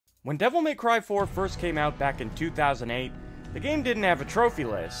When Devil May Cry 4 first came out back in 2008, the game didn't have a trophy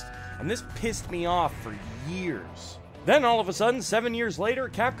list, and this pissed me off for years. Then all of a sudden, 7 years later,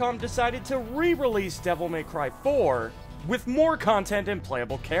 Capcom decided to re-release Devil May Cry 4 with more content and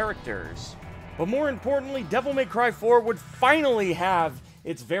playable characters. But more importantly, Devil May Cry 4 would finally have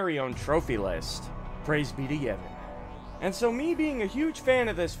its very own trophy list. Praise be to Yevon. And so me being a huge fan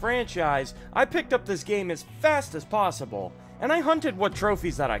of this franchise, I picked up this game as fast as possible, and I hunted what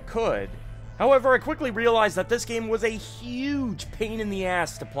trophies that I could. However, I quickly realized that this game was a huge pain in the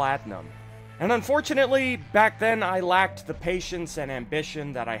ass to platinum. And unfortunately, back then I lacked the patience and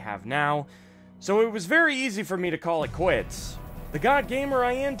ambition that I have now, so it was very easy for me to call it quits. The god gamer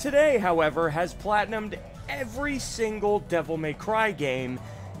I am today, however, has platinumed every single Devil May Cry game,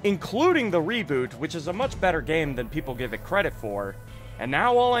 including the reboot, which is a much better game than people give it credit for, and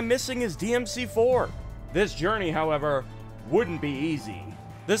now all I'm missing is DMC4. This journey, however, wouldn't be easy.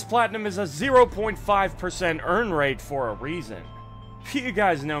 This platinum is a 0.5% earn rate for a reason. You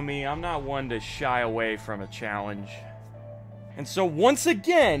guys know me, I'm not one to shy away from a challenge. And so once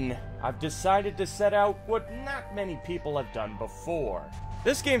again, I've decided to set out what not many people have done before.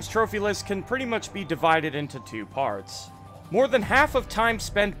 This game's trophy list can pretty much be divided into two parts. More than half of time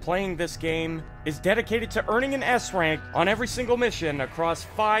spent playing this game is dedicated to earning an S rank on every single mission across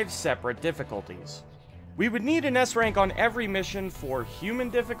 5 separate difficulties. We would need an S rank on every mission for Human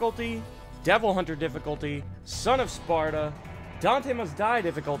difficulty, Devil Hunter difficulty, Son of Sparta, Dante Must Die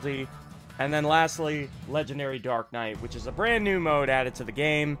difficulty, and then lastly, Legendary Dark Knight, which is a brand new mode added to the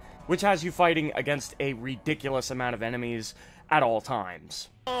game, which has you fighting against a ridiculous amount of enemies at all times.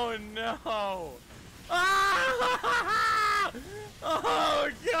 Oh no! Ah! Oh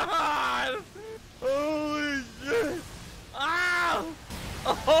god! Holy shit! Ah!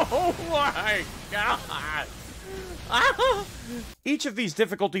 Oh my god! Ah! Each of these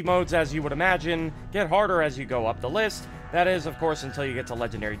difficulty modes, as you would imagine, get harder as you go up the list. That is, of course, until you get to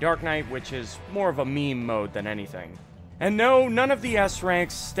Legendary Dark Knight, which is more of a meme mode than anything. And no, none of the S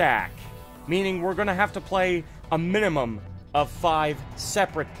ranks stack, meaning we're gonna have to play a minimum of 5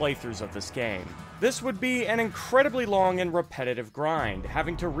 separate playthroughs of this game. This would be an incredibly long and repetitive grind,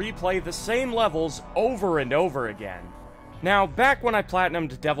 having to replay the same levels over and over again. Now, back when I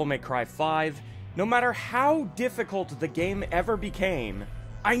platinumed Devil May Cry 5, no matter how difficult the game ever became,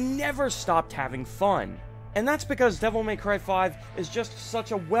 I never stopped having fun. And that's because Devil May Cry 5 is just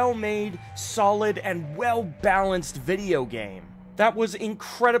such a well-made, solid, and well-balanced video game that was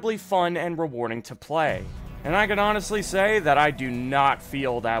incredibly fun and rewarding to play. And I can honestly say that I do not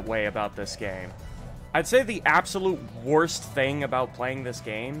feel that way about this game. I'd say the absolute worst thing about playing this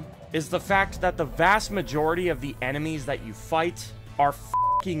game is the fact that the vast majority of the enemies that you fight are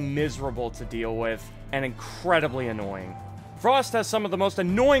f***ing miserable to deal with and incredibly annoying. Frost has some of the most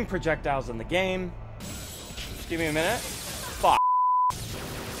annoying projectiles in the game. Just give me a minute. Fuck.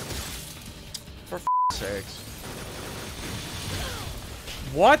 For f***'s sakes.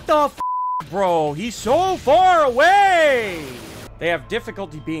 What the f***, bro? He's so far away! They have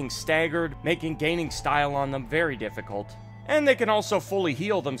difficulty being staggered, making gaining style on them very difficult. And they can also fully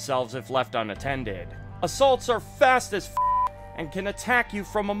heal themselves if left unattended. Assaults are fast as f*** and can attack you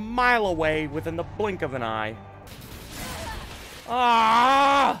from a mile away within the blink of an eye.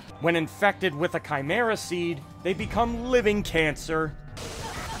 Ah! When infected with a Chimera Seed, they become living cancer.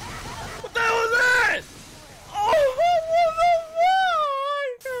 What the hell is this? Oh, what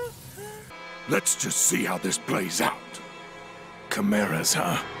the fuck? Let's just see how this plays out. Chimeras,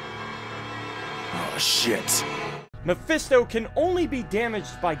 huh? Oh, shit. Mephisto can only be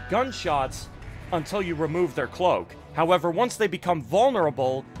damaged by gunshots until you remove their cloak. However, once they become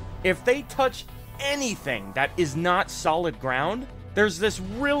vulnerable, if they touch anything that is not solid ground, there's this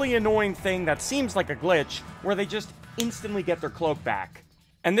really annoying thing that seems like a glitch where they just instantly get their cloak back.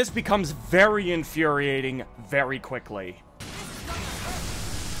 And this becomes very infuriating very quickly.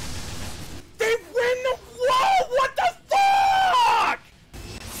 They win the wall! What the fuck?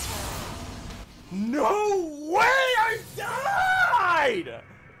 No way! I died!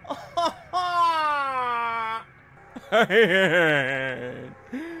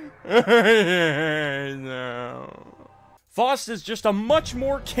 No. Faust is just a much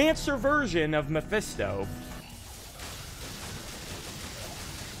more cancer version of Mephisto.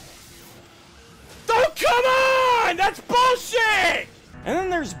 Oh, come on! That's bullshit! And then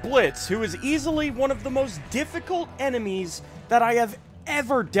there's Blitz, who is easily one of the most difficult enemies that I have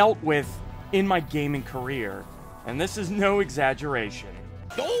ever dealt with in my gaming career. And this is no exaggeration.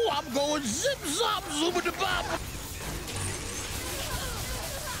 Oh, I'm going zip zop zooba da bop.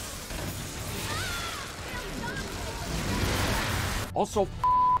 Also,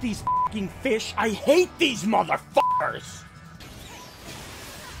 these fucking fish. I hate these motherfuckers.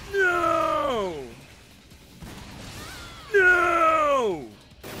 No! No!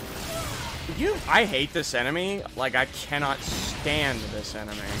 I hate this enemy. Like, I cannot stand this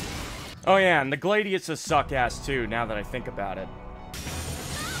enemy. Oh yeah, and the Gladiuses suck ass too, now that I think about it.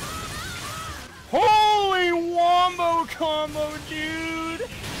 Holy wombo combo, dude!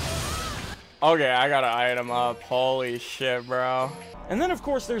 Okay, I gotta item up. Holy shit, bro. And then, of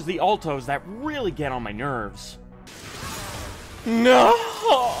course, there's the altos that really get on my nerves. No!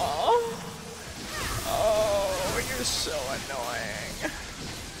 Oh, you're so annoying.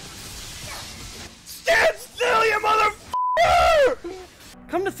 Stand still, you motherfucker!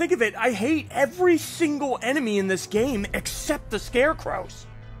 Come to think of it, I hate every single enemy in this game except the scarecrows.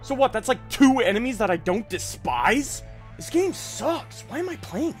 So what, that's like 2 enemies that I don't despise? This game sucks. Why am I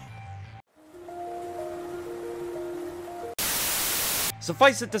playing it?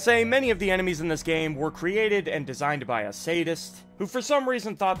 Suffice it to say, many of the enemies in this game were created and designed by a sadist, who for some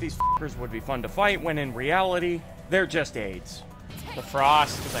reason thought these fuckers would be fun to fight, when in reality, they're just aids. The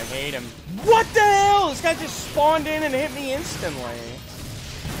Frost, because I hate him. What the hell? This guy just spawned in and hit me instantly.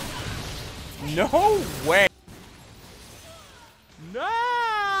 No way.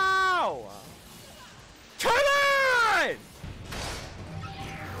 No! Come on!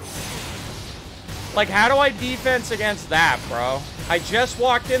 Like, how do I defense against that, bro? I just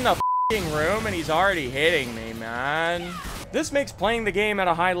walked in the f***ing room and he's already hitting me, man. This makes playing the game at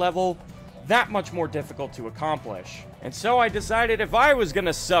a high level that much more difficult to accomplish. And so I decided if I was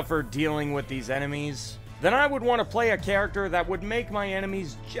gonna suffer dealing with these enemies, then I would want to play a character that would make my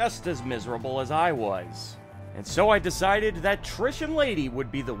enemies just as miserable as I was. And so I decided that Trish and Lady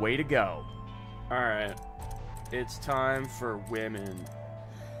would be the way to go. Alright, it's time for women.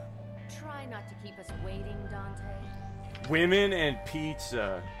 Try not to keep us waiting, Dante. Women and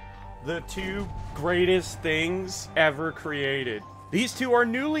pizza. The 2 greatest things ever created. These 2 are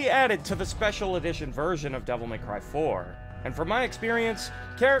newly added to the special edition version of Devil May Cry 4. And from my experience,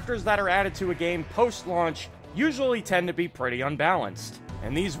 characters that are added to a game post-launch usually tend to be pretty unbalanced.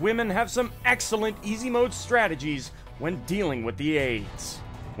 And these women have some excellent easy mode strategies when dealing with the aids.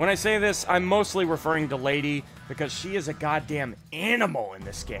 When I say this, I'm mostly referring to Lady, because she is a goddamn animal in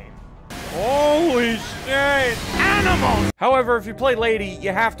this game. Holy shit! Animal! However, if you play Lady,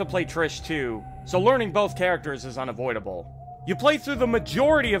 you have to play Trish too, so learning both characters is unavoidable. You play through the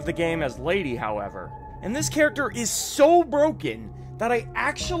majority of the game as Lady, however, and this character is so broken that I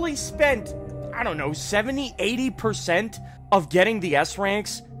actually spent, I don't know, 70–80% of getting the S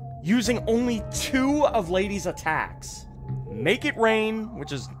ranks using only 2 of Lady's attacks. Make It Rain,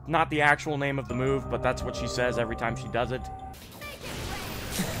 which is not the actual name of the move, but that's what she says every time she does it.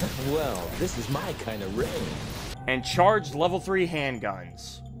 Well, this is my kind of rain. And charged level 3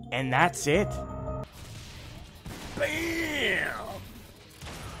 handguns. And that's it. Bam!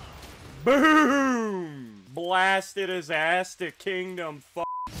 Boom! Blasted his ass to kingdom.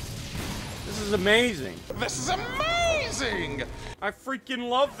 This is amazing. This is amazing! I freaking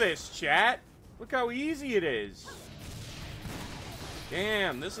love this, chat. Look how easy it is.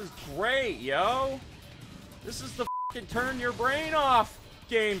 Damn, this is great, yo. This is the fucking turn your brain off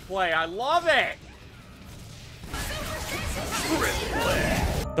gameplay. I love it.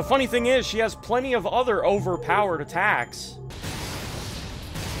 The funny thing is, she has plenty of other overpowered attacks.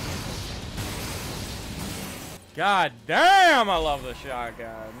 God damn, I love the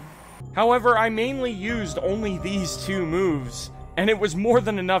shotgun. However, I mainly used only these 2 moves, and it was more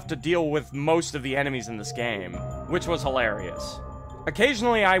than enough to deal with most of the enemies in this game, which was hilarious.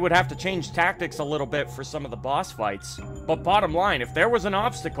 Occasionally, I would have to change tactics a little bit for some of the boss fights, but bottom line, if there was an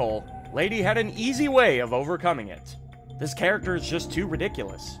obstacle, Lady had an easy way of overcoming it. This character is just too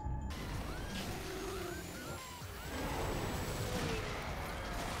ridiculous.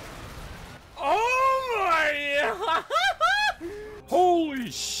 Oh my god! Holy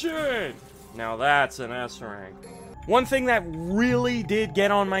shit! Now that's an S rank. One thing that really did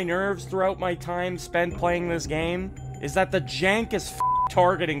get on my nerves throughout my time spent playing this game is that the jank as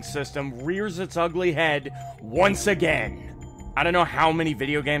targeting system rears its ugly head once again. I don't know how many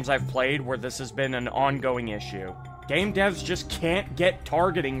video games I've played where this has been an ongoing issue. Game devs just can't get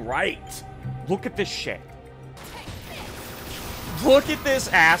targeting right. Look at this shit. Look at this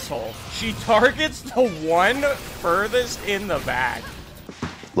asshole. She targets the one furthest in the back.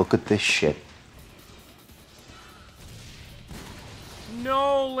 Look at this shit.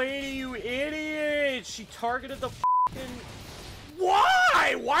 No, lady, you idiot! She targeted the fucking...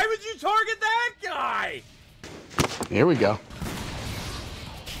 Why? Why would you target that guy? Here we go.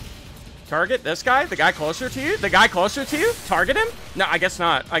 Target this guy? The guy closer to you? The guy closer to you? Target him? No, I guess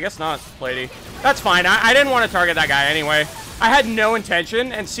not. I guess not, lady. That's fine. I didn't want to target that guy anyway. I had no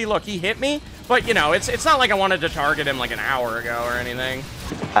intention. And see, look, he hit me. But, you know, it's not like I wanted to target him like an hour ago or anything.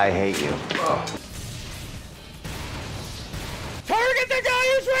 I hate you. Target the guy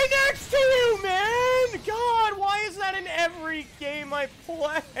who's right next to you, man! God, why is that in every game I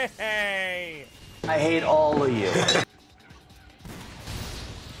play? I hate all of you.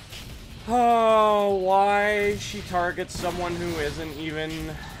 Oh, why she targets someone who isn't even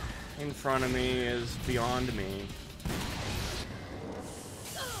in front of me is beyond me.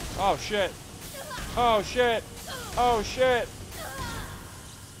 Oh, shit. Oh, shit. Oh, shit.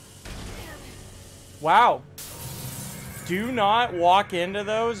 Wow. Do not walk into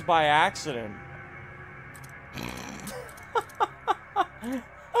those by accident.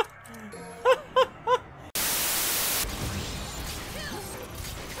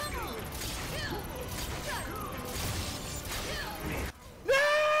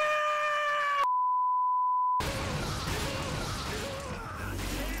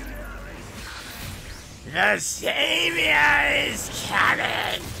 The Savior is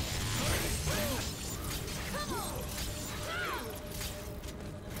coming!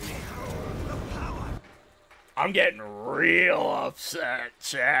 I'm getting real upset,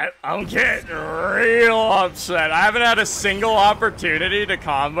 chat. I'm getting real upset. I haven't had a single opportunity to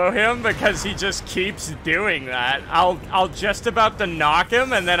combo him because he just keeps doing that. I'll just about to knock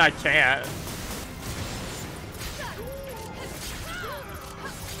him and then I can't.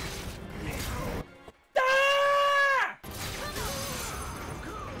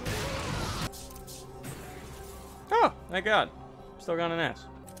 Oh, thank God. Still got an S.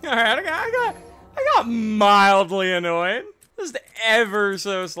 Alright, I got mildly annoyed. Just ever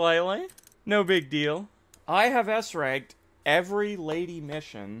so slightly. No big deal. I have S-ranked every lady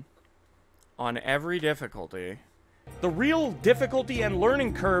mission on every difficulty. The real difficulty and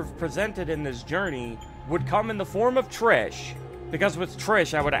learning curve presented in this journey would come in the form of Trish, because with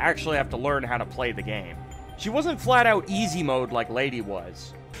Trish I would actually have to learn how to play the game. She wasn't flat out easy mode like Lady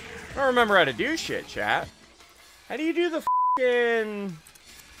was. I don't remember how to do shit, chat. How do you do the f***ing...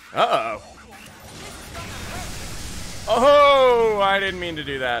 Uh-oh. Oh, I didn't mean to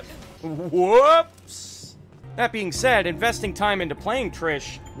do that. Whoops! That being said, investing time into playing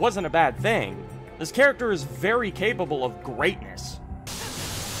Trish wasn't a bad thing. This character is very capable of greatness.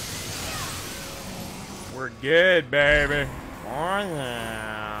 We're good, baby. Oh,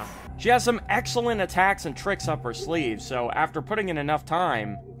 yeah. She has some excellent attacks and tricks up her sleeve, so after putting in enough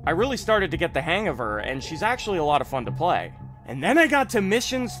time, I really started to get the hang of her, and she's actually a lot of fun to play. And then I got to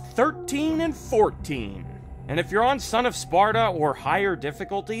missions 13 and 14. And if you're on Son of Sparta or higher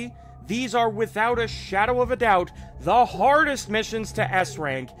difficulty, these are without a shadow of a doubt the hardest missions to S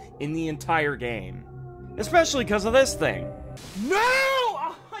rank in the entire game. Especially because of this thing. No!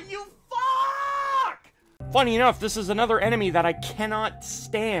 Oh, you fuck! Funny enough, this is another enemy that I cannot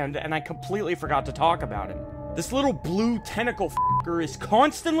stand, and I completely forgot to talk about him. This little blue tentacle fucker is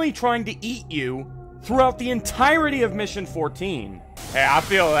constantly trying to eat you throughout the entirety of Mission 14. Hey, I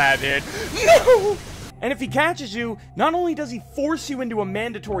feel that, dude. No! And if he catches you, not only does he force you into a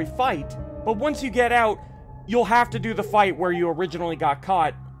mandatory fight, but once you get out, you'll have to do the fight where you originally got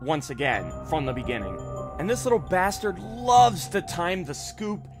caught once again, from the beginning. And this little bastard loves to time the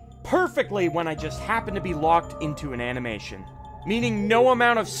scoop perfectly when I just happen to be locked into an animation. Meaning no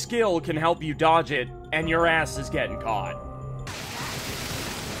amount of skill can help you dodge it, and your ass is getting caught.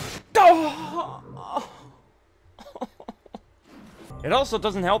 It also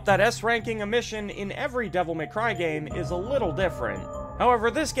doesn't help that S-ranking a mission in every Devil May Cry game is a little different.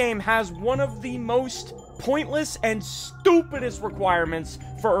 However, this game has one of the most pointless and stupidest requirements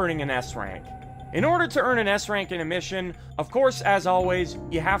for earning an S-rank. In order to earn an S-rank in a mission, of course, as always,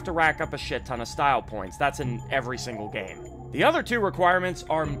 you have to rack up a shit ton of style points. That's in every single game. The other two requirements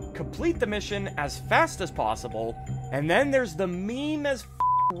are complete the mission as fast as possible, and then there's the mean as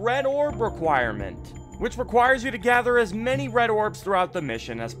red orb requirement, which requires you to gather as many red orbs throughout the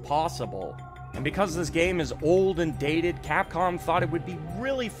mission as possible. And because this game is old and dated, Capcom thought it would be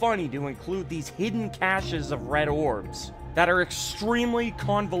really funny to include these hidden caches of red orbs that are extremely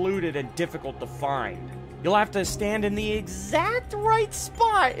convoluted and difficult to find. You'll have to stand in the exact right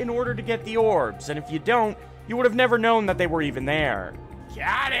spot in order to get the orbs, and if you don't, you would have never known that they were even there.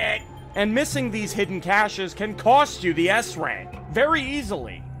 Got it! And missing these hidden caches can cost you the S rank very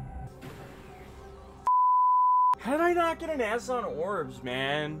easily. How did I not get an S on orbs,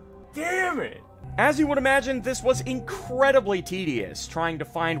 man? Damn it! As you would imagine, this was incredibly tedious, trying to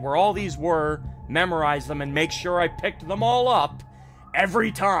find where all these were, memorize them, and make sure I picked them all up,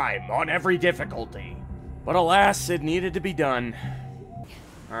 Every time, on every difficulty. But alas, it needed to be done.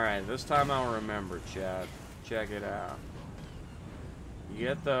 Alright, this time I'll remember, Chad. Check it out. You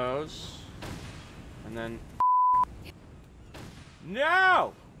get those. And then...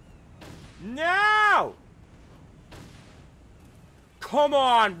 No! No! Come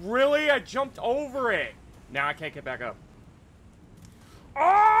on, really? I jumped over it. Now I can't get back up.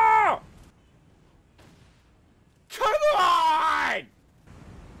 Oh! Come on!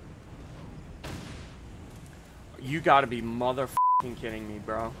 You gotta be motherfucking kidding me,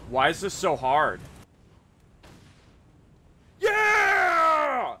 bro. Why is this so hard?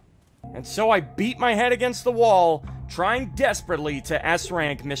 Yeah! And so I beat my head against the wall, trying desperately to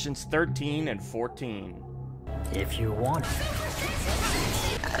S-rank missions 13 and 14. If you want it,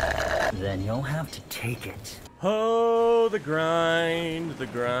 then you'll have to take it. Oh, the grind,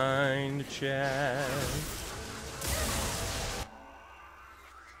 Chad.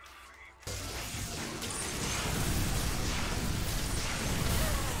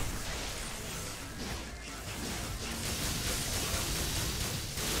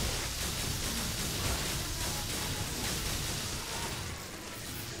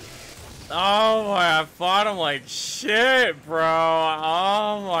 Oh my, I fought him like shit, bro.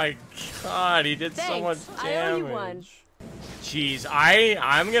 Oh my god, he did so much damage. I owe you one. Jeez,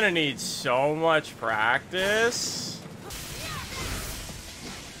 I'm gonna need so much practice.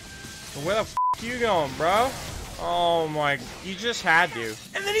 Where the f you going, bro? Oh my, you just had to.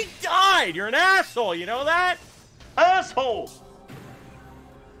 And then he died! You're an asshole, you know that? Asshole!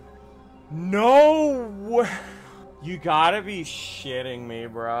 No way. You gotta be shitting me,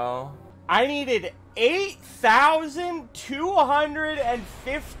 bro. I needed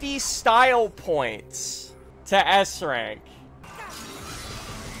 8,250 style points to S rank.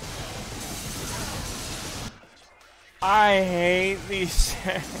 I hate these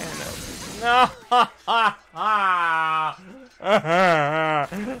enemies. No.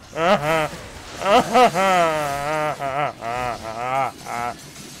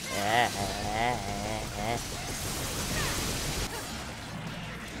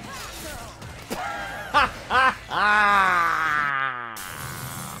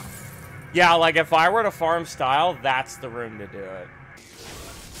 Yeah, like if I were to farm style, that's the room to do it.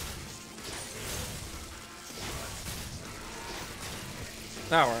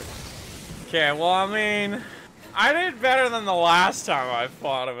 That works. Okay, well, I mean, I did better than the last time I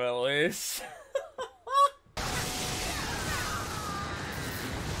fought him, at least.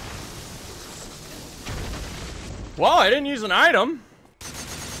 Well, I didn't use an item.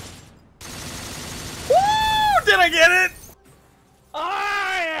 Woo! Did I get it?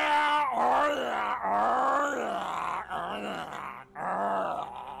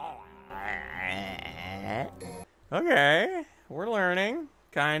 Okay, we're learning.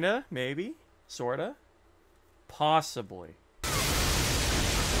 Kinda, maybe, sorta, possibly.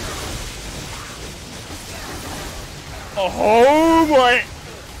 Oh boy!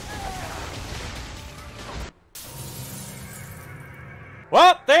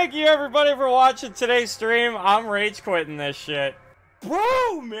 Well, thank you everybody for watching today's stream. I'm rage quitting this shit.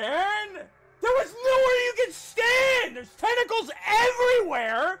 Bro, man! There was nowhere you could stand! There's tentacles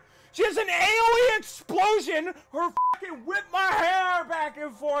everywhere! She has an AoE explosion! Her fucking whip my hair back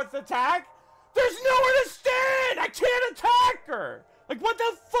and forth attack! There's nowhere to stand! I can't attack her! Like, what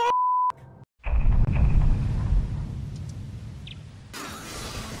the fuck?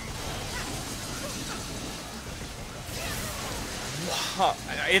 Wow.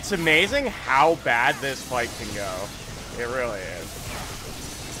 It's amazing how bad this fight can go. It really is.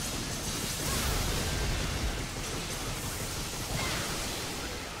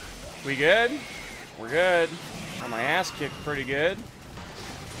 We good? We're good. Got my ass kicked pretty good.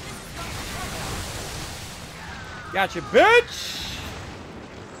 Gotcha, bitch!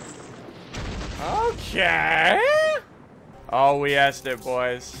 Okay. Oh, we asked it,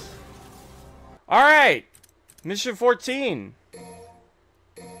 boys. Alright. Mission 14.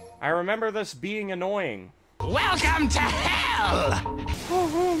 I remember this being annoying. Welcome to hell!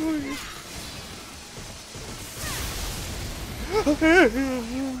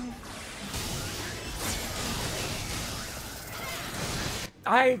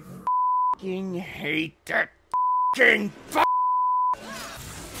 I fucking hate that fucking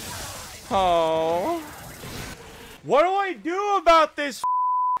Oh. What do I do about this,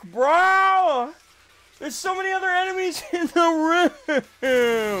 bro? There's so many other enemies in the room.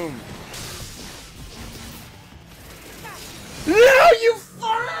 No, you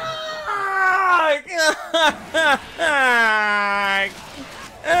fuck!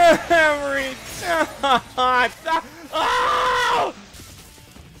 Every time. Oh!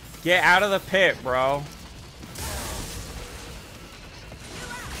 out of the pit, bro.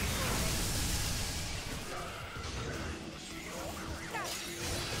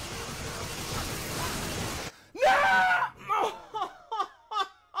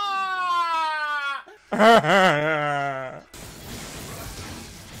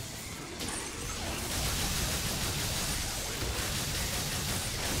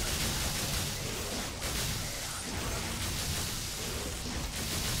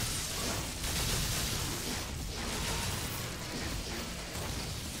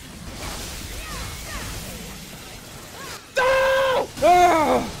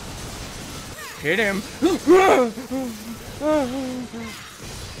 Hit him.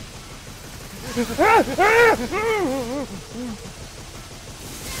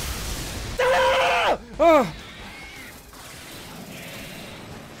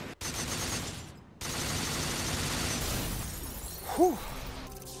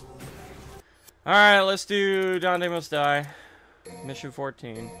 Alright, let's do Dante Must Die. Mission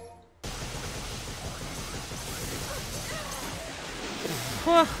 14.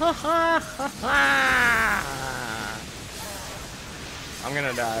 I'm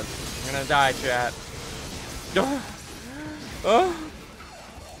gonna die. I'm gonna die, chat.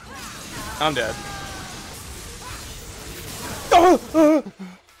 I'm dead.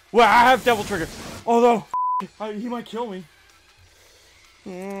 Well, I have double trigger. Although, he might kill me.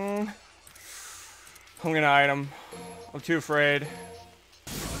 I'm gonna item. I'm too afraid.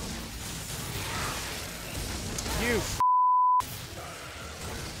 You.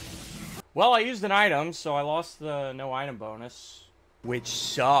 Well, I used an item, so I lost the no item bonus, which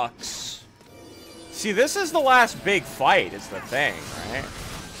sucks. See, this is the last big fight, is the thing, right?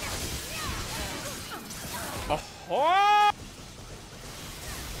 Oh!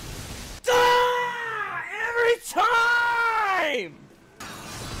 Every time!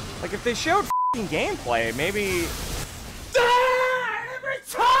 Like, if they showed f***ing gameplay, maybe... Every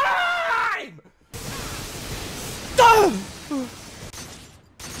time!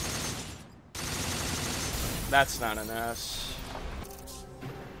 That's not an S.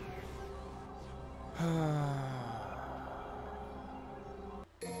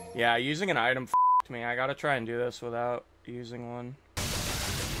 Yeah, using an item f***ed me. I gotta try and do this without using one.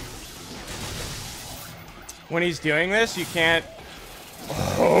 When he's doing this, you can't...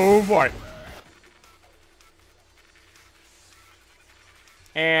 Oh boy!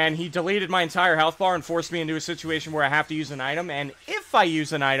 And he deleted my entire health bar and forced me into a situation where I have to use an item. And if I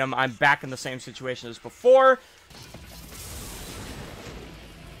use an item, I'm back in the same situation as before.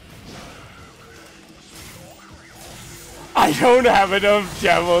 I don't have enough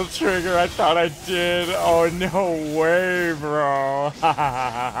devil trigger. I thought I did. Oh, no way, bro.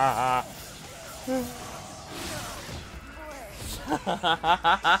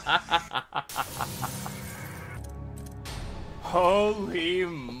 Holy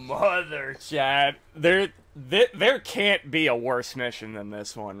mother, chat. There can't be a worse mission than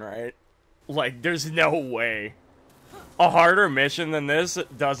this one, right? Like, there's no way. A harder mission than this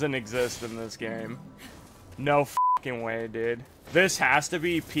doesn't exist in this game. No fucking way, dude. This has to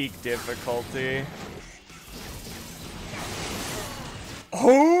be peak difficulty.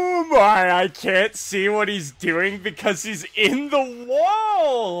 Oh my, I can't see what he's doing because he's in the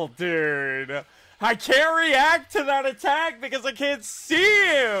wall, dude. I can't react to that attack because I can't see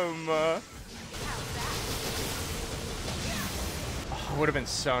him! Oh, it would have been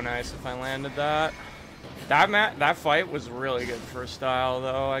so nice if I landed that. That fight was really good for style,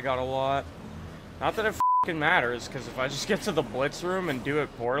 though. I got a lot. Not that it f***ing matters, because if I just get to the blitz room and do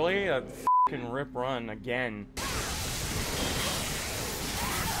it poorly, I'd f***ing rip run again.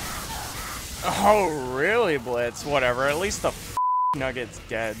 Oh, really, Blitz? Whatever. At least the f***ing Nugget's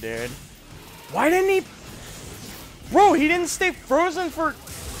dead, dude. Why didn't he... Bro, he didn't stay frozen for...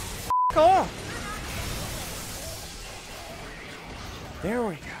 F*** off. There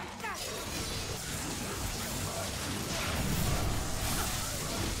we go.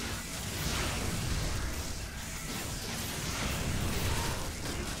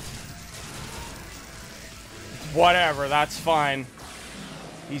 Whatever, that's fine.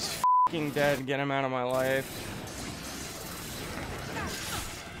 He's f***ing dead. Get him out of my life.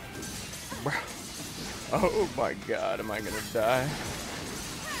 Bro. Oh my god, am I gonna die?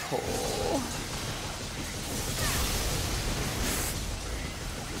 Oh.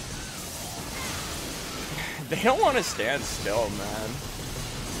 They don't want to stand still, man.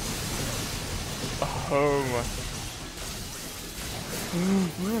 Oh my.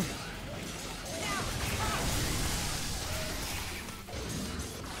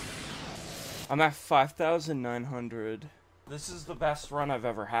 I'm at 5,900. This is the best run I've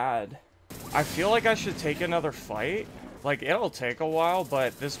ever had. I feel like I should take another fight. Like, it'll take a while,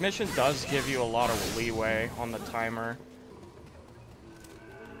 but this mission does give you a lot of leeway on the timer.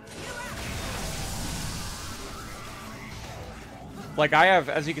 Like, I have,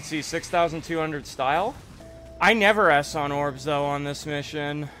 as you can see, 6,200 style. I never S on orbs, though, on this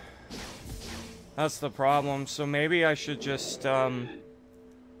mission. That's the problem. So maybe I should just,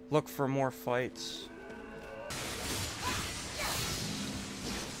 look for more fights.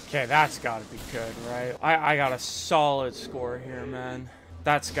 Okay, that's gotta be good, right? I got a solid score here, man.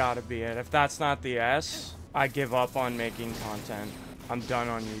 That's gotta be it. If that's not the S, I give up on making content. I'm done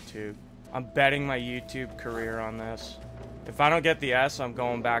on YouTube. I'm betting my YouTube career on this. If I don't get the S, I'm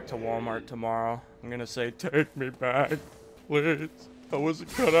going back to Walmart tomorrow. I'm gonna say, take me back, please. I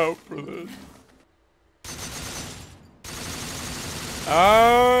wasn't cut out for this.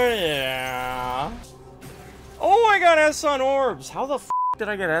 Oh, yeah. Oh, I got S on orbs. How the f did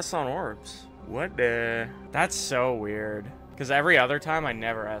I get S on orbs? What the? That's so weird. Because every other time, I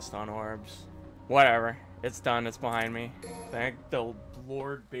never S'd on orbs. Whatever. It's done. It's behind me. Thank the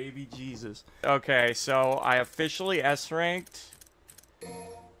Lord, baby Jesus. Okay, so I officially S-ranked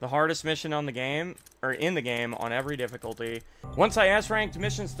the hardest mission on the game, or in the game, on every difficulty. Once I S-ranked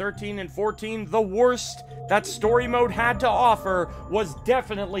missions 13 and 14, the worst that story mode had to offer was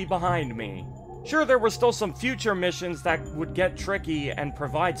definitely behind me. Sure, there were still some future missions that would get tricky and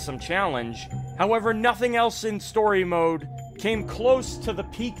provide some challenge. However, nothing else in story mode came close to the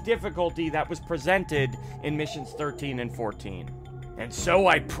peak difficulty that was presented in missions 13 and 14. And so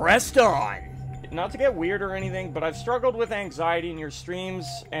I pressed on. Not to get weird or anything, but I've struggled with anxiety, and your streams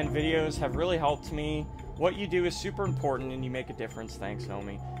and videos have really helped me. What you do is super important and you make a difference. Thanks,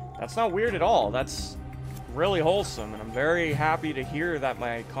 homie. That's not weird at all. That's really wholesome, and I'm very happy to hear that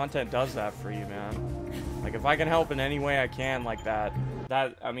my content does that for you, man. Like, if I can help in any way I can like that,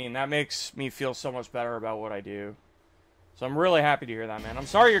 I mean, that makes me feel so much better about what I do. So I'm really happy to hear that, man. I'm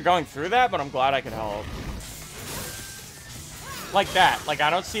sorry you're going through that, but I'm glad I could help. Like that. Like, I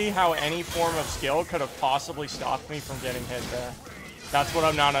don't see how any form of skill could have possibly stopped me from getting hit there. That's what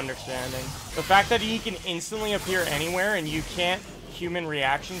I'm not understanding. The fact that he can instantly appear anywhere and you can't human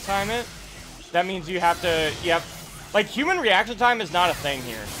reaction time it, that means you have to, like, human reaction time is not a thing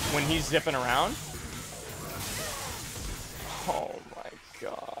here when he's zipping around. Oh my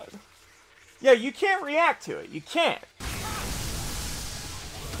god. Yeah, you can't react to it. You can't.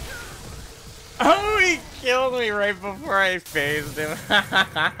 Oh, he killed me right before I phased him.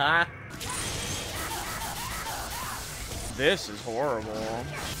 This is horrible.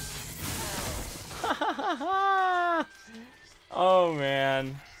 Oh,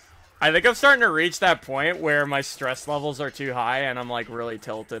 man. I think I'm starting to reach that point where my stress levels are too high and I'm, like, really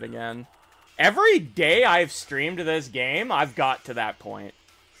tilted again. Every day I've streamed this game, I've got to that point.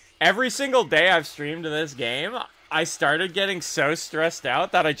 Every single day I've streamed this game, I started getting so stressed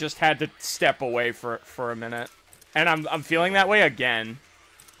out that I just had to step away for a minute. And I'm feeling that way again.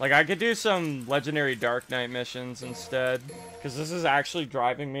 Like, I could do some Legendary Dark Knight missions instead, because this is actually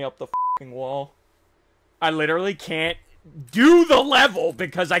driving me up the fucking wall. I literally can't do the level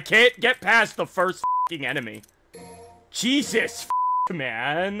because I can't get past the first fucking enemy. Jesus,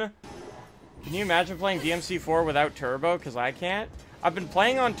 man. Can you imagine playing DMC4 without turbo? Because I can't. I've been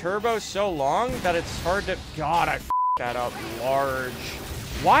playing on turbo so long that it's hard to... God, I f***ed that up large.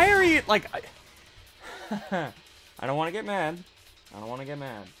 Why are you... Like... I don't want to get mad. I don't want to get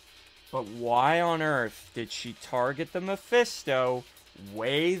mad. But why on earth did she target the Mephisto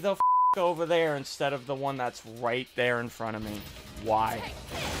way the f*** over there instead of the one that's right there in front of me? Why?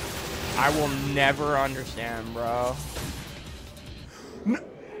 I will never understand, bro.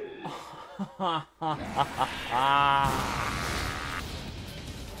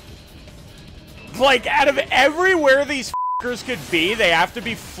 Like, out of everywhere these f***ers could be, they have to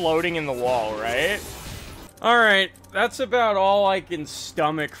be floating in the wall, right? Alright, that's about all I can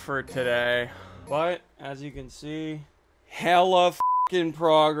stomach for today. But, as you can see, hella f***ing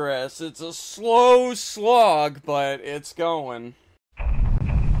progress. It's a slow slog, but it's going.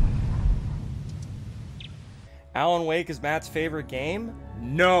 Alan Wake is Matt's favorite game?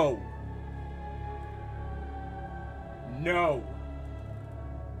 No. No.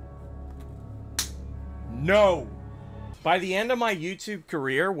 No. By the end of my YouTube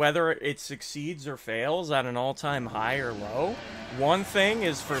career, whether it succeeds or fails at an all-time high or low, one thing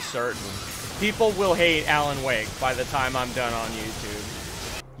is for certain. People will hate Alan Wake by the time I'm done on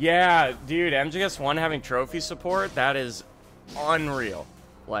YouTube. Yeah, dude, MGS1 having trophy support, that is unreal.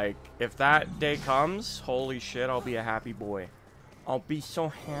 Like, if that day comes, holy shit, I'll be a happy boy. I'll be so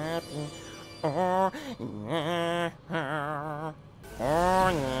happy. Oh, yeah. Oh,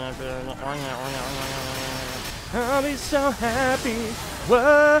 yeah, baby. Oh, yeah, oh, yeah, oh, yeah. I'll be so happy.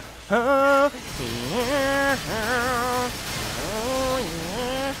 Whoa, oh, yeah. Oh,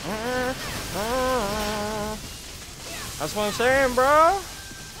 yeah. Oh. That's what I'm saying, bro.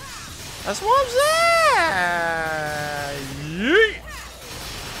 That's what I'm saying. Yeet.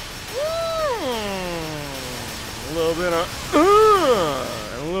 A little bit of,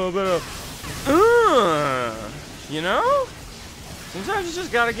 a little bit of, you know? Sometimes you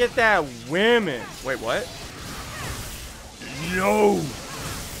just gotta get that women. Wait, what? No.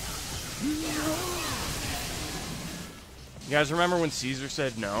 You guys remember when Caesar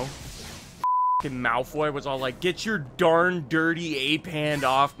said no? F***ing Malfoy was all like, get your darn dirty ape hand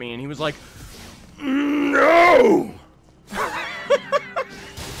off me. And he was like, no!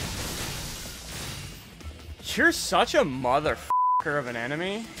 You're such a motherfucker of an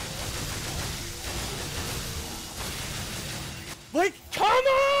enemy. Like, come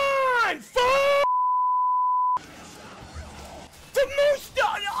on! Fuck! The most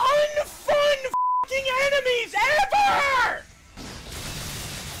unfun fucking enemies ever!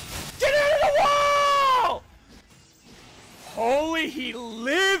 Get out of the wall! Holy, he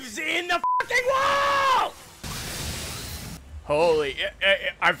lives in the fucking wall! Holy,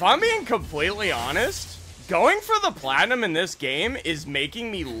 if I'm being completely honest, going for the platinum in this game is making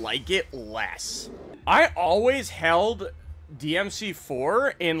me like it less. I always held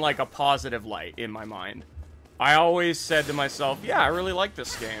DMC4 in like a positive light in my mind. I always said to myself, yeah, I really like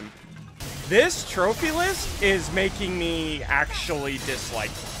this game. This trophy list is making me actually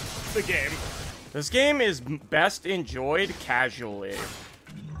dislike the game. This game is best enjoyed casually.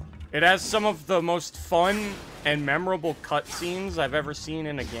 It has some of the most fun and memorable cutscenes I've ever seen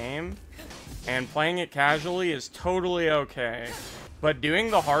in a game, and playing it casually is totally okay. But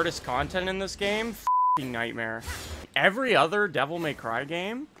doing the hardest content in this game, f***ing nightmare. Every other Devil May Cry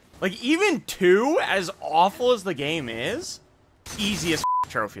game, like even 2, as awful as the game is, easiest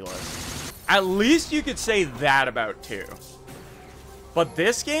trophy list. At least you could say that about 2. But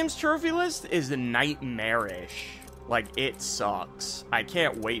this game's trophy list is nightmarish. Like, it sucks. I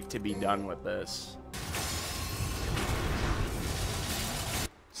can't wait to be done with this.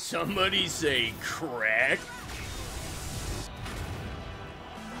 Somebody say crack.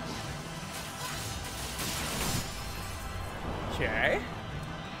 Okay.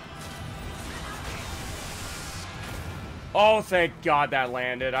 Oh, thank God that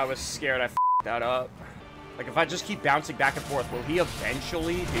landed. I was scared I f***ed that up. Like, if I just keep bouncing back and forth, will he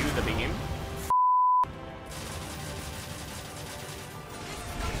eventually do the beam?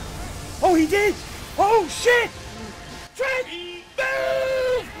 Oh, he did! Oh, shit! Trent!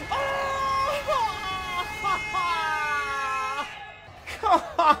 Move! Oh!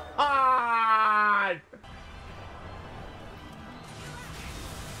 God!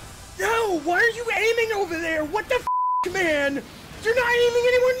 No! Why are you aiming over there? What the f***, man? You're not aiming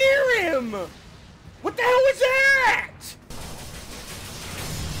anywhere near him! What the hell was that?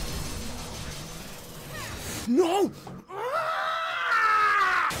 No!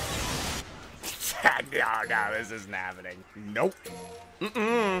 No, this isn't happening. Nope.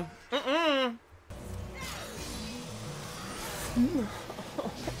 Mm-mm. Mm-mm.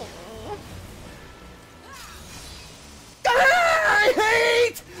 I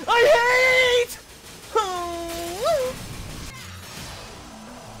hate! Oh.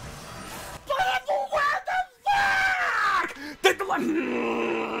 But what the fuck?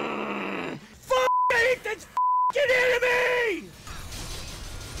 Fuck! I hate this fucking enemy!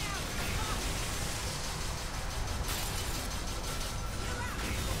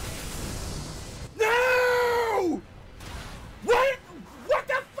 No! What? What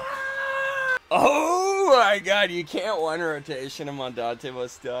the fuck? Oh my God, you can't one rotation him on Dante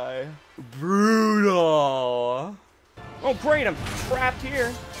must die. Brutal. Oh great, I'm trapped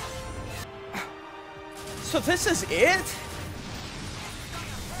here. So this is it?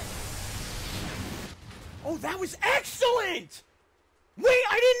 Oh, that was excellent! Wait,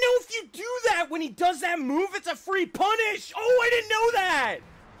 I didn't know if you do that when he does that move, it's a free punish! Oh, I didn't know that!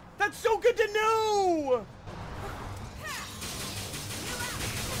 That's so good to know!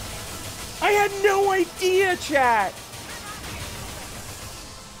 I had no idea, chat!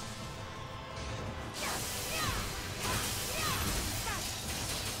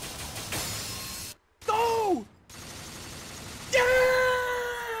 Go!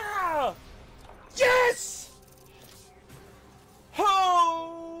 Yeah! Yes!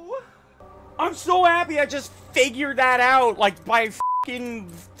 Oh! I'm so happy I just figured that out, like, by f***ing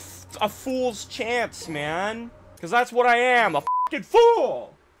a fool's chance, man. Because that's what I am, a f***ing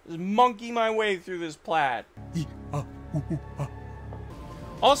fool! Just monkey my way through this plat.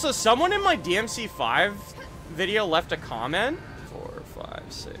 Also, someone in my DMC5 video left a comment, 4, 5,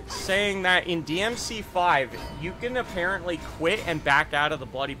 6, saying that in DMC5, you can apparently quit and back out of the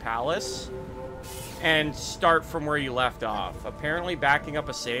Bloody Palace and start from where you left off. Apparently backing up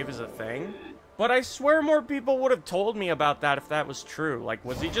a save is a thing. But I swear more people would have told me about that if that was true. Like,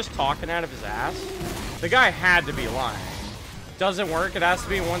 was he just talking out of his ass? The guy had to be lying. Doesn't work, it has to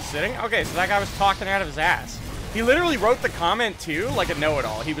be in one sitting? Okay, so that guy was talking out of his ass. He literally wrote the comment too, like a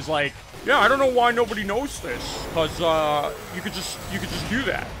know-it-all. He was like, yeah, I don't know why nobody knows this, because you could just do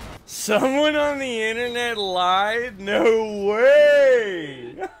that. Someone on the internet lied? No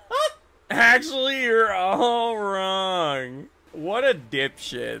way! Actually, you're all wrong. What a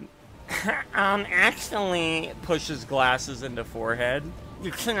dipshit. Actually, pushes glasses into forehead.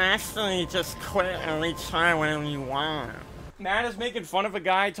 You can actually just quit and retry whenever you want. Matt is making fun of a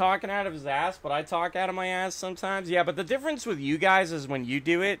guy talking out of his ass, but I talk out of my ass sometimes. Yeah, but the difference with you guys is when you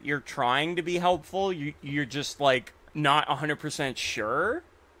do it, you're trying to be helpful. You're just, like, not 100% sure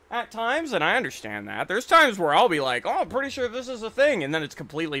at times, and I understand that. There's times where I'll be like, oh, I'm pretty sure this is a thing, and then it's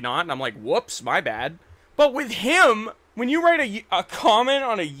completely not, and I'm like, whoops, my bad. But with him, when you write a comment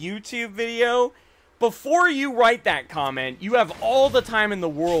on a YouTube video, before you write that comment, you have all the time in the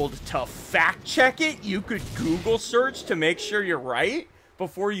world to fact check it. You could Google search to make sure you're right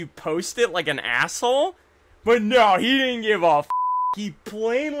before you post it like an asshole. But no, he didn't give a f***. He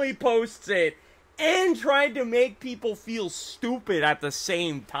plainly posts it and tried to make people feel stupid at the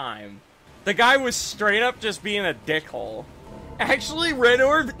same time. The guy was straight up just being a dickhole. Actually, Red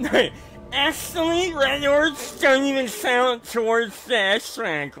Orb... Actually, Red Orbs don't even sound towards the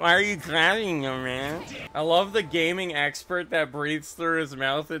S-rank. Why are you grabbing them, man? I love the gaming expert that breathes through his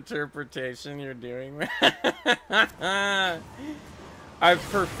mouth interpretation you're doing, man. I've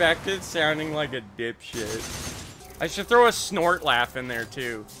perfected sounding like a dipshit. I should throw a snort laugh in there,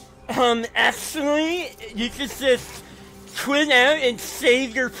 too. Actually, you could just quit out and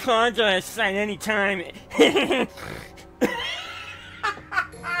save your progress at any time.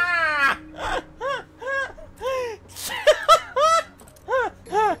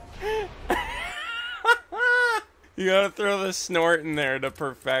 You gotta throw the snort in there to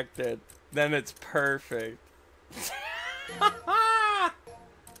perfect it. Then it's perfect.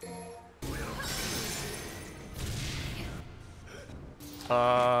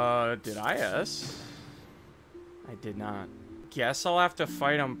 Did I S? I did not. Guess I'll have to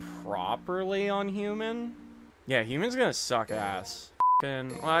fight him properly on human? Yeah, human's gonna suck ass.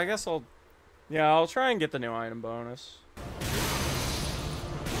 Well, I guess I'll try and get the new item bonus.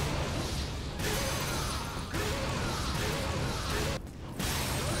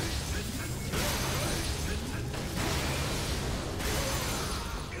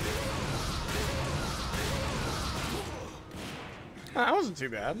 That wasn't too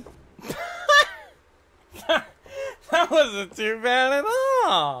bad. That wasn't too bad at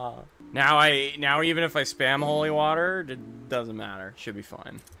all. Now even if I spam holy water, it doesn't matter. Should be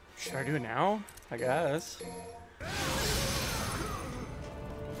fine. Should I do it now? I guess.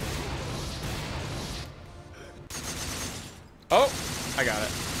 Oh, I got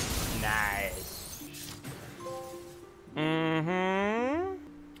it. Nice. Mm-hmm.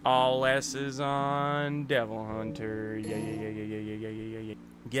 All S's on Devil Hunter. Yeah.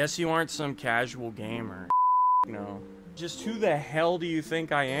 Guess you aren't some casual gamer. No. Just who the hell do you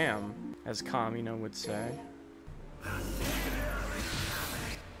think I am? As Kamino would say.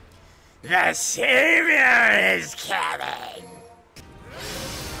 The Savior is coming!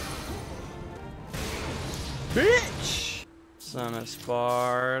 Bitch! Son of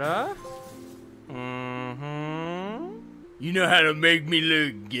Sparta. Mm-hmm. You know how to make me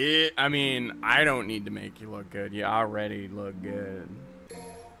look good? I mean, I don't need to make you look good. You already look good.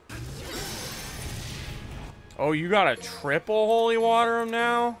 Oh, you got a triple holy water him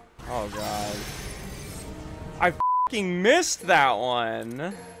now? Oh, God. I f***ing missed that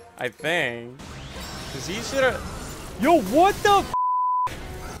one. I think. Because he should have... Yo, what the f***?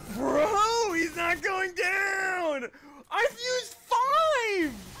 Bro, he's not going down! I've used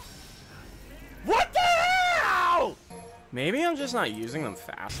 5! What the hell? Maybe I'm just not using them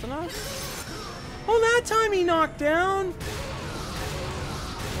fast enough? Oh, that time he knocked down.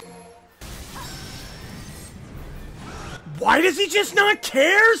 Why does he just not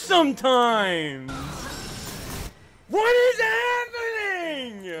care sometimes? What is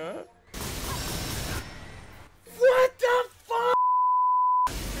happening? What the fuck?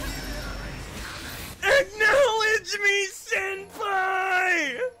 Acknowledge me,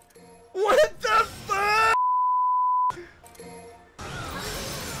 senpai! What the fuck?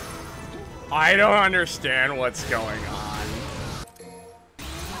 I don't understand what's going on.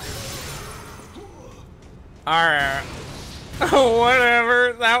 Alright.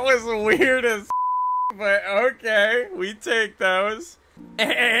 Whatever. That was weird as but okay. We take those.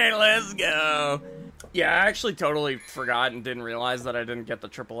 Hey, let's go. Yeah, I actually totally forgot and didn't realize that I didn't get the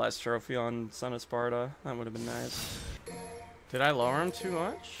Triple S trophy on Son of Sparta. That would have been nice. Did I lower him too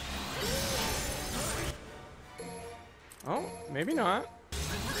much? Oh, maybe not.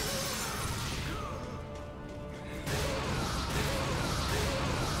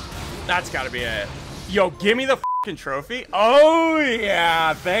 That's gotta be it. Yo, give me the fucking trophy. Oh,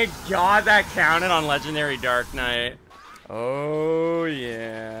 yeah. Thank God that counted on Legendary Dark Knight. Oh,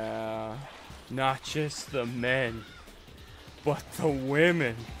 yeah. Not just the men, but the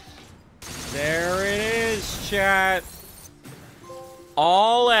women. There it is, chat.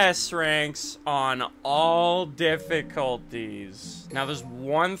 All S ranks on all difficulties. Now, there's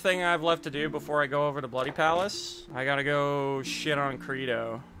one thing I've left to do before I go over to Bloody Palace. I gotta go shit on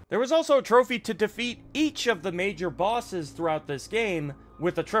Credo. There was also a trophy to defeat each of the major bosses throughout this game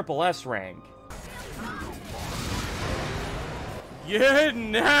with a Triple S rank. Good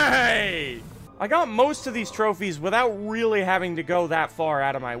night! I got most of these trophies without really having to go that far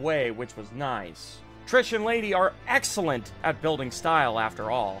out of my way, which was nice. Trish and Lady are excellent at building style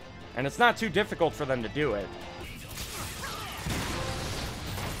after all, and it's not too difficult for them to do it.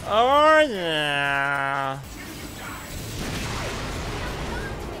 Oh yeah!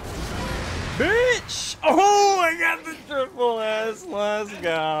 Bitch! Oh, I got the Triple S. Let's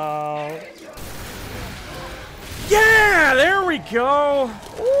go. Yeah, there we go.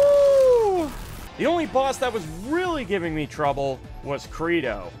 Ooh. The only boss that was really giving me trouble was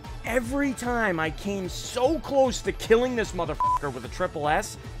Credo. Every time I came so close to killing this motherfucker with a Triple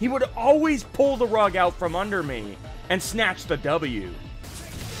S, he would always pull the rug out from under me and snatch the W.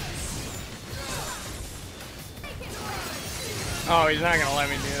 Oh, he's not gonna let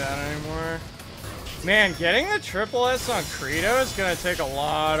me do that anymore. Man, getting the Triple S on Credo is gonna take a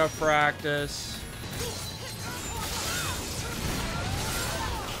lot of practice.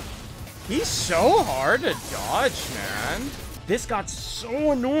 He's so hard to dodge, man. This got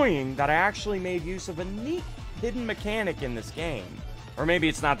so annoying that I actually made use of a neat hidden mechanic in this game. Or maybe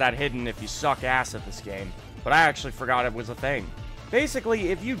it's not that hidden if you suck ass at this game, but I actually forgot it was a thing.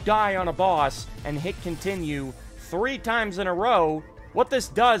 Basically, if you die on a boss and hit continue 3 times in a row, what this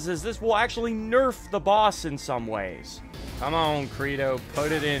does is this will actually nerf the boss in some ways. Come on, Credo,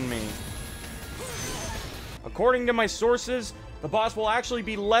 put it in me. According to my sources, the boss will actually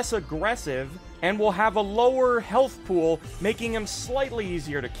be less aggressive and will have a lower health pool, making him slightly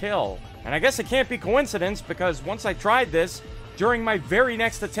easier to kill. And I guess it can't be coincidence, because once I tried this, during my very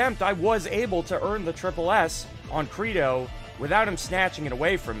next attempt, I was able to earn the Triple S on Credo without him snatching it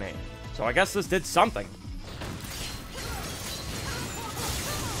away from me. So I guess this did something.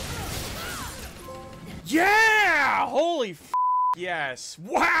 Yeah! Holy f***, yes.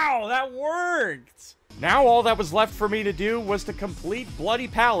 Wow, that worked! Now all that was left for me to do was to complete Bloody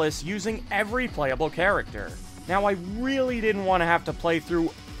Palace using every playable character. Now I really didn't want to have to play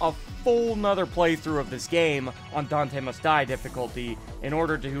through a full nother playthrough of this game on Dante Must Die difficulty in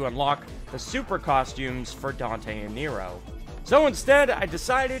order to unlock the super costumes for Dante and Nero. So instead, I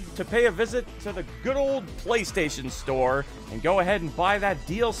decided to pay a visit to the good old PlayStation Store and go ahead and buy that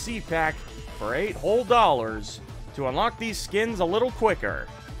DLC pack for $8 whole to unlock these skins a little quicker.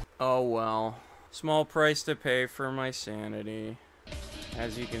 Oh well. Small price to pay for my sanity.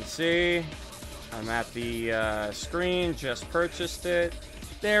 As you can see, I'm at the screen, just purchased it.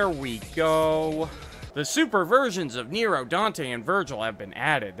 There we go. The super versions of Nero, Dante, and Virgil have been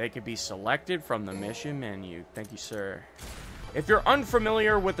added. They could be selected from the mission menu. Thank you, sir. If you're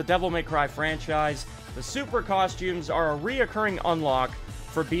unfamiliar with the Devil May Cry franchise, the super costumes are a reoccurring unlock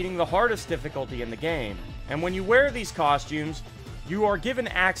for beating the hardest difficulty in the game. And when you wear these costumes, you are given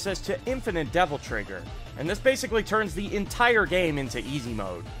access to Infinite Devil Trigger, and this basically turns the entire game into easy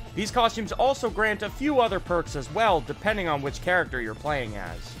mode. These costumes also grant a few other perks as well, depending on which character you're playing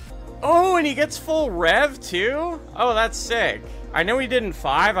as. Oh, and he gets full rev too? Oh, that's sick. I know he did in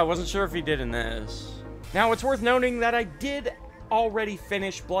 5, I wasn't sure if he did in this. Now, it's worth noting that I did already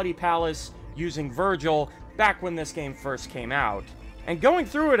finish Bloody Palace using Virgil back when this game first came out. And going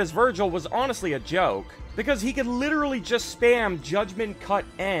through it as Virgil was honestly a joke, because he could literally just spam Judgment Cut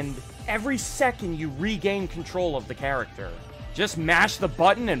End every second you regain control of the character. Just mash the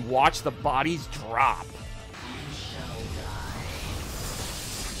button and watch the bodies drop.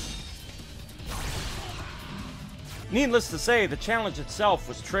 Needless to say, the challenge itself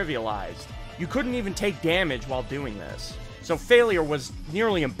was trivialized. You couldn't even take damage while doing this, so failure was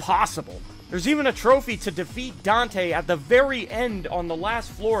nearly impossible. There's even a trophy to defeat Dante at the very end on the last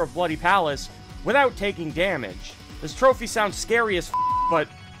floor of Bloody Palace without taking damage. This trophy sounds scary as f, but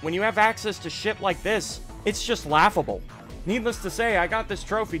when you have access to shit like this, it's just laughable. Needless to say, I got this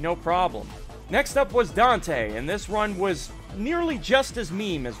trophy no problem. Next up was Dante, and this run was nearly just as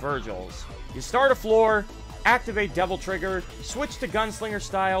meme as Virgil's. You start a floor, activate Devil Trigger, switch to Gunslinger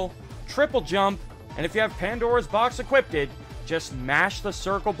style, triple jump, and if you have Pandora's Box equipped, just mash the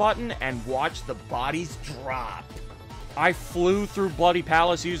circle button and watch the bodies drop. I flew through Bloody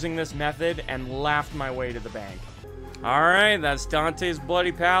Palace using this method and laughed my way to the bank. Alright, that's Dante's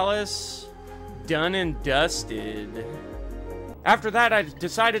Bloody Palace. Done and dusted. After that, I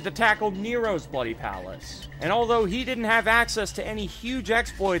decided to tackle Nero's Bloody Palace. And although he didn't have access to any huge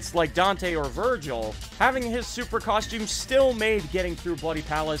exploits like Dante or Virgil, having his super costume still made getting through Bloody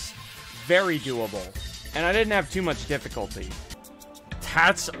Palace very doable. And I didn't have too much difficulty.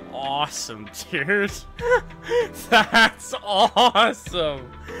 That's awesome, dude. That's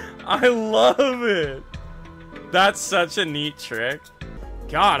awesome. I love it. That's such a neat trick.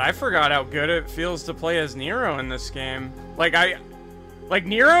 God, I forgot how good it feels to play as Nero in this game. Like,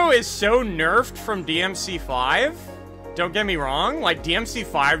 Nero is so nerfed from DMC5. Don't get me wrong. Like,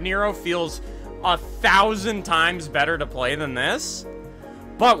 DMC5 Nero feels 1,000 times better to play than this.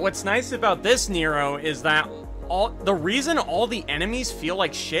 But what's nice about this Nero is that the reason all the enemies feel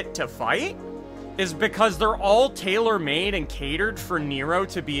like shit to fight is because they're all tailor-made and catered for Nero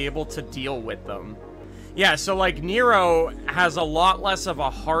to be able to deal with them. Yeah, so like Nero has a lot less of a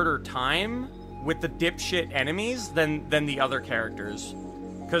harder time with the dipshit enemies than the other characters.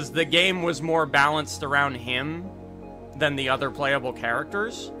 Because the game was more balanced around him than the other playable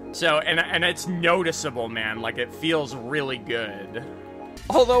characters. So, and it's noticeable, man. Like, it feels really good.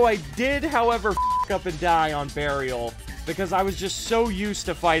 Although I did, however, f*** up and die on Burial because I was just so used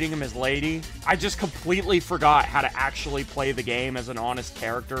to fighting him as Lady. I just completely forgot how to actually play the game as an honest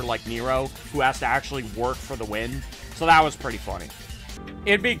character like Nero, who has to actually work for the win. So that was pretty funny.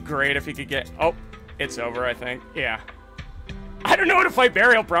 It'd be great if he could get... Oh, it's over, I think. Yeah. I don't know how to fight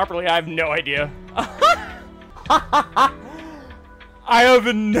Burial properly. I have no idea. I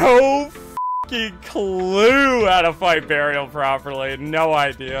have no fucking clue how to fight Burial properly. No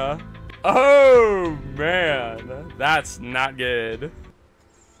idea. Oh, man. That's not good.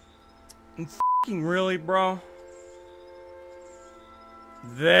 Fucking really, bro?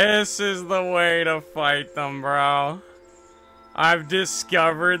 This is the way to fight them, bro. I've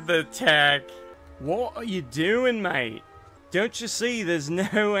discovered the tech. What are you doing, mate? Don't you see there's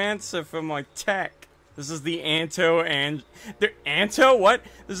no answer for my tech? This is the what?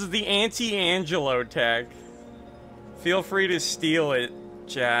 This is the anti-Angelo tech. Feel free to steal it,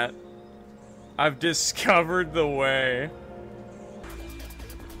 chat. I've discovered the way.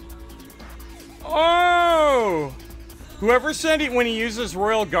 Oh! Whoever said when he uses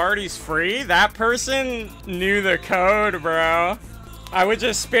Royal Guard he's free, that person knew the code, bro. I would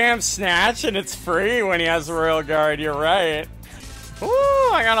just spam Snatch and it's free when he has the Royal Guard, you're right. Ooh,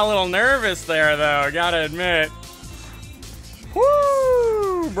 I got a little nervous there, though, gotta admit.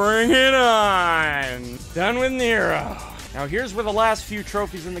 Woo! Bring it on! Done with Nero. Now here's where the last few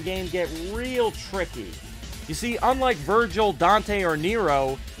trophies in the game get real tricky. You see, unlike Virgil, Dante, or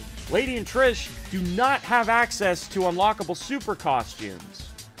Nero, Lady and Trish do not have access to unlockable super costumes.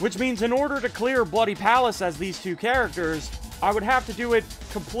 Which means in order to clear Bloody Palace as these two characters, I would have to do it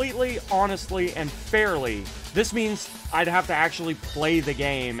completely, honestly, and fairly. This means I'd have to actually play the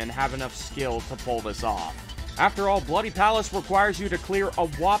game and have enough skill to pull this off. After all, Bloody Palace requires you to clear a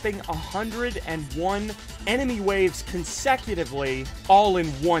whopping 101 enemy waves consecutively, all in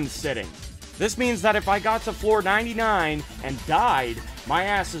one sitting. This means that if I got to floor 99 and died, my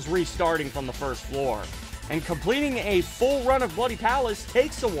ass is restarting from the first floor. And completing a full run of Bloody Palace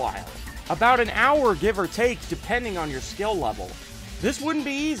takes a while. About an hour, give or take, depending on your skill level. This wouldn't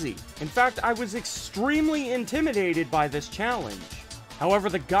be easy. In fact, I was extremely intimidated by this challenge. However,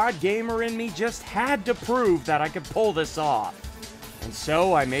 the god gamer in me just had to prove that I could pull this off. And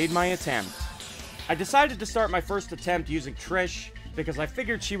so I made my attempt. I decided to start my first attempt using Trish, because I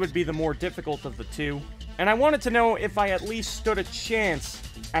figured she would be the more difficult of the two, and I wanted to know if I at least stood a chance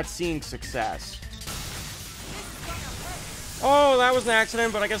at seeing success. Oh, that was an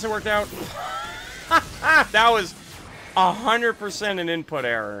accident, but I guess it worked out. That was 100% an input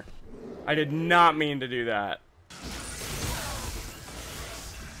error. I did not mean to do that.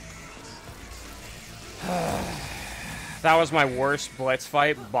 That was my worst blitz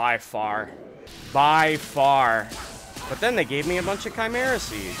fight by far. By far. But then they gave me a bunch of Chimera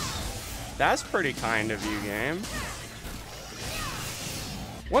Seeds. That's pretty kind of you, game.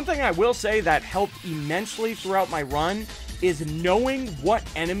 One thing I will say that helped immensely throughout my run is knowing what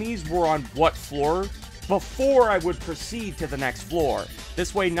enemies were on what floor before I would proceed to the next floor.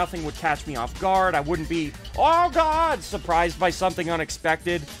 This way nothing would catch me off guard, I wouldn't be, oh god, surprised by something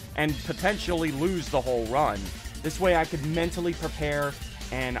unexpected and potentially lose the whole run. This way I could mentally prepare,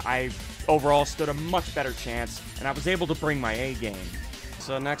 and I overall stood a much better chance, and I was able to bring my A game.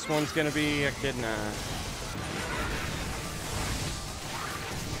 So next one's gonna be Echidna.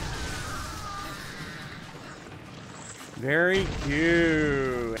 Very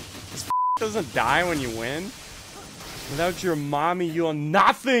cute. This doesn't die when you win. Without your mommy, you're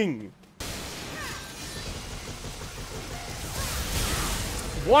nothing!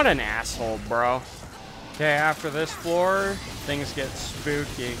 What an asshole, bro. Okay, after this floor, things get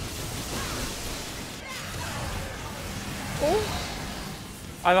spooky. Oh.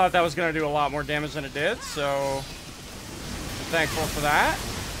 I thought that was gonna do a lot more damage than it did, so I'm thankful for that.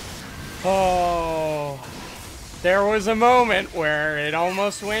 Oh. There was a moment where it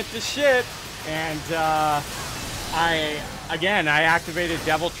almost went to shit, and I activated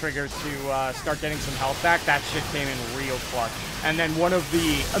Devil Trigger to start getting some health back. That shit came in real clutch. And then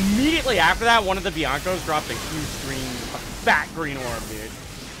immediately after that, one of the Biancos dropped a fat green orb, dude.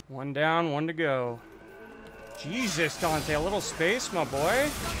 One down, one to go. Jesus, Dante, a little space, my boy.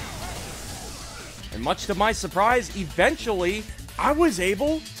 And much to my surprise, eventually, I was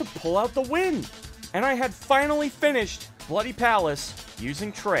able to pull out the win. And I had finally finished Bloody Palace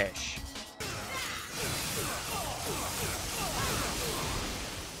using Trish.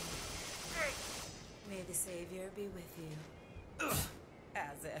 May the Savior be with you. Ugh,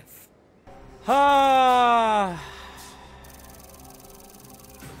 as if. Ah.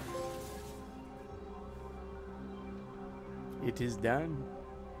 It is done.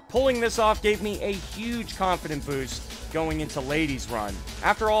 Pulling this off gave me a huge confidence boost going into Lady's Run.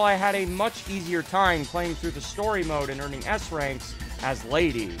 After all, I had a much easier time playing through the story mode and earning S ranks as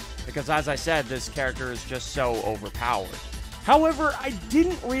Lady, because as I said, this character is just so overpowered. However, I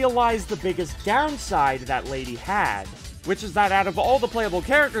didn't realize the biggest downside that Lady had, which is that out of all the playable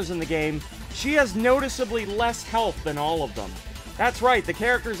characters in the game, she has noticeably less health than all of them. That's right, the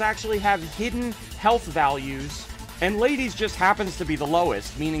characters actually have hidden health values, and Lady's just happens to be the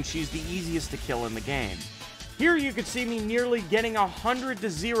lowest, meaning she's the easiest to kill in the game. Here you could see me nearly getting 100 to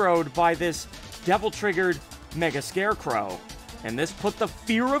 0'd by this devil-triggered Mega Scarecrow. And this put the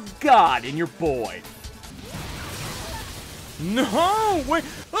fear of God in your boy. No! Wait!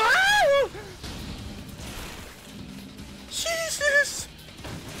 Ah! Jesus!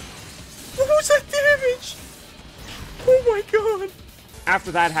 What was that damage? Oh my god!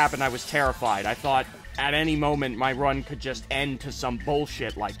 After that happened, I was terrified. I thought, at any moment, my run could just end to some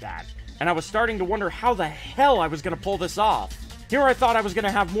bullshit like that. And I was starting to wonder how the hell I was going to pull this off. Here I thought I was going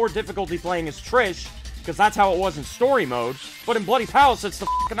to have more difficulty playing as Trish, because that's how it was in story mode, but in Bloody Palace it's the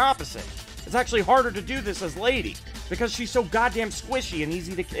fucking opposite. It's actually harder to do this as Lady, because she's so goddamn squishy and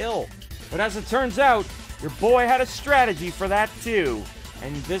easy to kill. But as it turns out, your boy had a strategy for that too.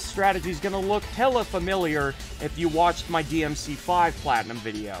 And this strategy's gonna look hella familiar if you watched my DMC5 Platinum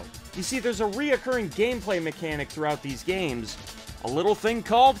video. You see, there's a reoccurring gameplay mechanic throughout these games, a little thing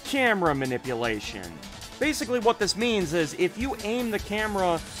called camera manipulation. Basically what this means is if you aim the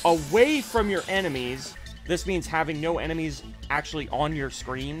camera away from your enemies, this means having no enemies actually on your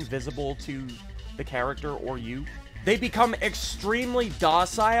screen visible to the character or you, they become extremely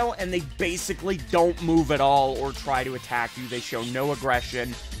docile and they basically don't move at all or try to attack you. They show no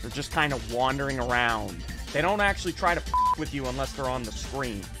aggression. They're just kind of wandering around. They don't actually try to f with you unless they're on the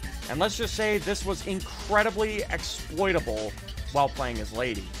screen. And let's just say this was incredibly exploitable while playing as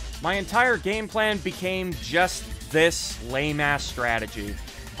Lady. My entire game plan became just this lame-ass strategy.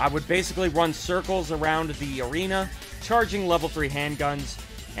 I would basically run circles around the arena, charging level 3 handguns,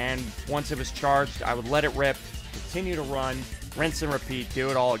 and once it was charged, I would let it rip, continue to run, rinse and repeat, do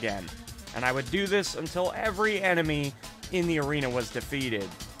it all again. And I would do this until every enemy in the arena was defeated.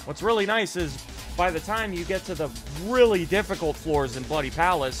 What's really nice is, by the time you get to the really difficult floors in Bloody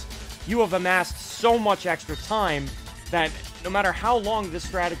Palace, you have amassed so much extra time that no matter how long this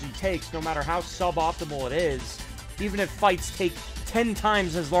strategy takes, no matter how suboptimal it is, even if fights take 10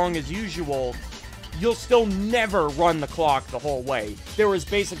 times as long as usual, you'll still never run the clock the whole way. There is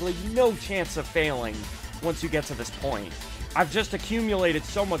basically no chance of failing once you get to this point. I've just accumulated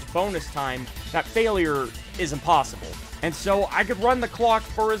so much bonus time that failure is impossible. And so I could run the clock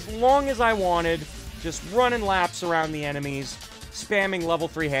for as long as I wanted, just running laps around the enemies, spamming level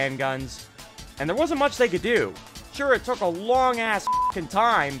 3 handguns, and there wasn't much they could do. Sure, it took a long-ass f***ing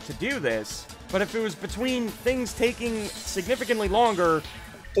time to do this, but if it was between things taking significantly longer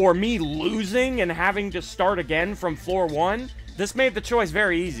or me losing and having to start again from floor 1, this made the choice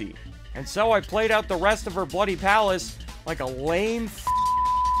very easy. And so I played out the rest of her bloody palace like a lame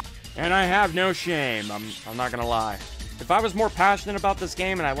and I have no shame, I'm not gonna lie. If I was more passionate about this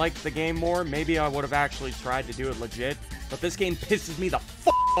game and I liked the game more, maybe I would have actually tried to do it legit. But this game pisses me the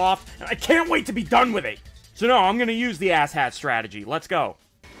off, and I can't wait to be done with it. So no, I'm gonna use the asshat strategy. Let's go.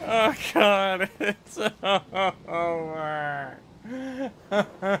 Oh god, it's over.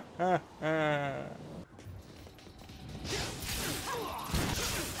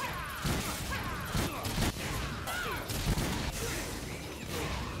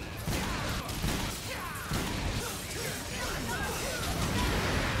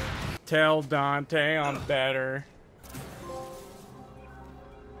 Tell Dante I'm better.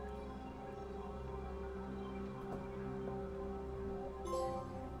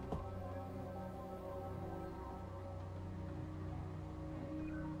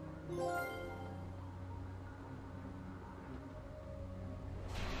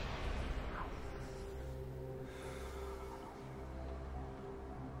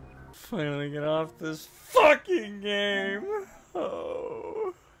 Finally get off this fucking game.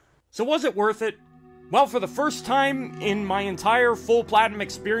 Oh. So was it worth it? Well, for the first time in my entire full platinum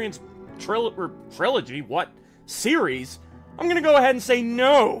experience trilogy, what? Series? I'm gonna go ahead and say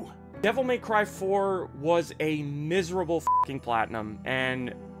no! Devil May Cry 4 was a miserable fucking platinum,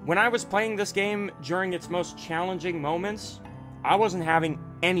 and when I was playing this game during its most challenging moments, I wasn't having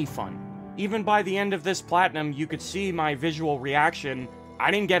any fun. Even by the end of this platinum, you could see my visual reaction.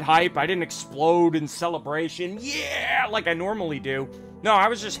 I didn't get hype, I didn't explode in celebration, yeah, like I normally do. No, I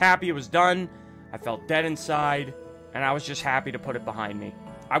was just happy it was done, I felt dead inside, and I was just happy to put it behind me.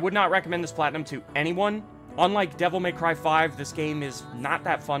 I would not recommend this platinum to anyone. Unlike Devil May Cry 5, this game is not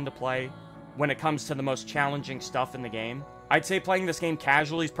that fun to play when it comes to the most challenging stuff in the game. I'd say playing this game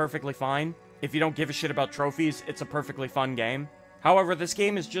casually is perfectly fine. If you don't give a shit about trophies, it's a perfectly fun game. However, this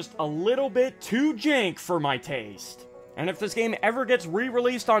game is just a little bit too jank for my taste. And if this game ever gets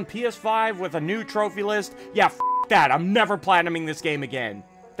re-released on PS5 with a new trophy list, yeah, f*** that, I'm never platinuming this game again.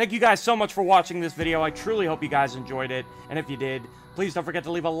 Thank you guys so much for watching this video, I truly hope you guys enjoyed it, and if you did, please don't forget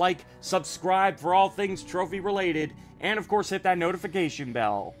to leave a like, subscribe for all things trophy related, and of course hit that notification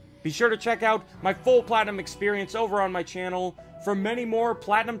bell. Be sure to check out my full platinum experience over on my channel for many more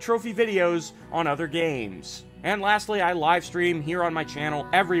platinum trophy videos on other games. And lastly, I live stream here on my channel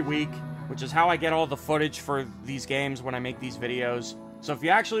every week, which is how I get all the footage for these games when I make these videos. So if you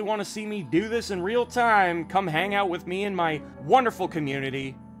actually want to see me do this in real time, come hang out with me in my wonderful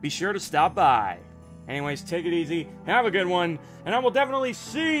community. Be sure to stop by. Anyways, take it easy, have a good one, and I will definitely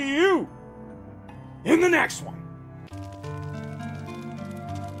see you in the next one.